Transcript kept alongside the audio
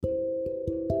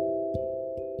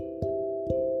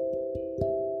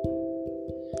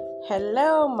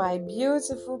Hello, my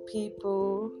beautiful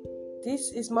people.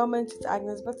 This is Moment with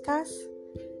Agnes Podcast,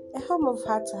 a home of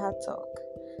heart-to-heart talk.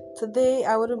 Today,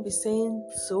 I wouldn't be saying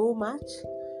so much,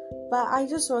 but I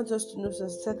just want us to know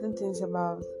some certain things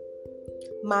about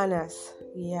manners.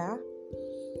 Yeah,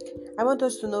 I want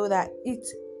us to know that it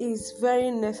is very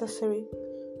necessary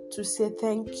to say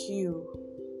thank you.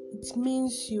 It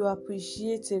means you are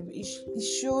appreciative. It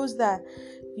shows that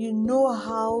you know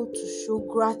how to show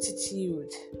gratitude.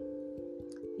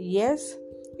 Yes,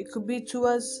 it could be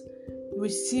towards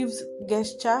received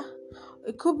gesture.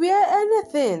 It could be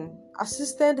anything.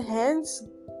 Assisted hands,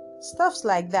 stuffs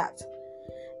like that.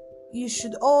 You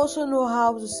should also know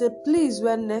how to say please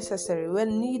when necessary,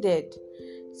 when needed.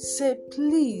 Say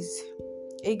please.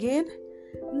 Again,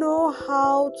 know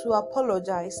how to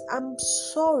apologize. I'm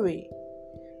sorry.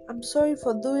 I'm sorry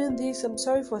for doing this. I'm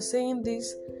sorry for saying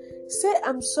this. Say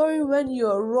I'm sorry when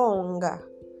you're wrong.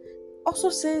 Also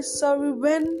say sorry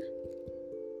when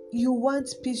you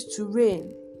want peace to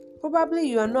reign. Probably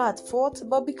you are not at fault,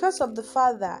 but because of the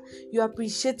fact that you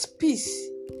appreciate peace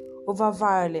over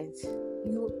violence,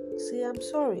 you say I'm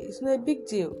sorry. It's not a big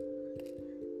deal.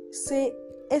 Say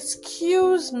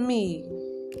excuse me.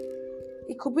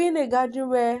 It could be in a gathering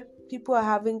where people are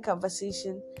having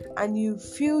conversation and you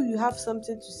feel you have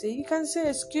something to say. You can say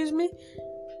excuse me.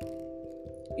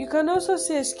 You can also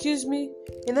say excuse me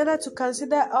in order to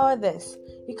consider others.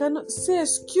 You can say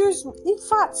excuse me. In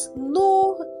fact,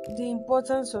 know the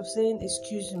importance of saying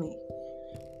excuse me.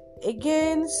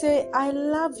 Again, say I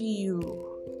love you.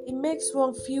 It makes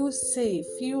one feel safe,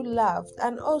 feel loved,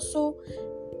 and also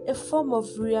a form of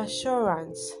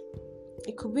reassurance.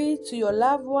 It could be to your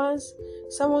loved ones,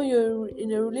 someone you're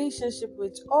in a relationship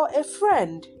with, or a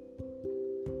friend.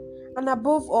 And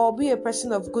above all, be a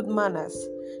person of good manners.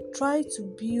 Try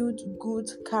to build good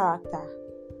character.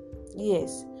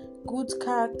 Yes, good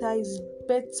character is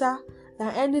better than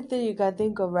anything you can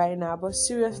think of right now. But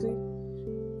seriously,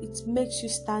 it makes you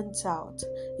stand out.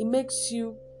 It makes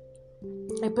you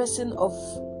a person of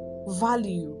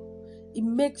value. It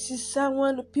makes you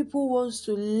someone people want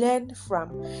to learn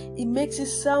from. It makes you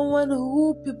someone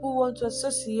who people want to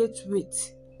associate with.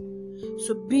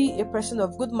 So be a person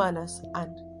of good manners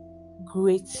and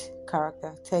great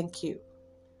character. Thank you.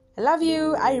 I love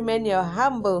you. I remain your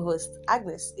humble host,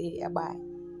 Agnes A. Bye.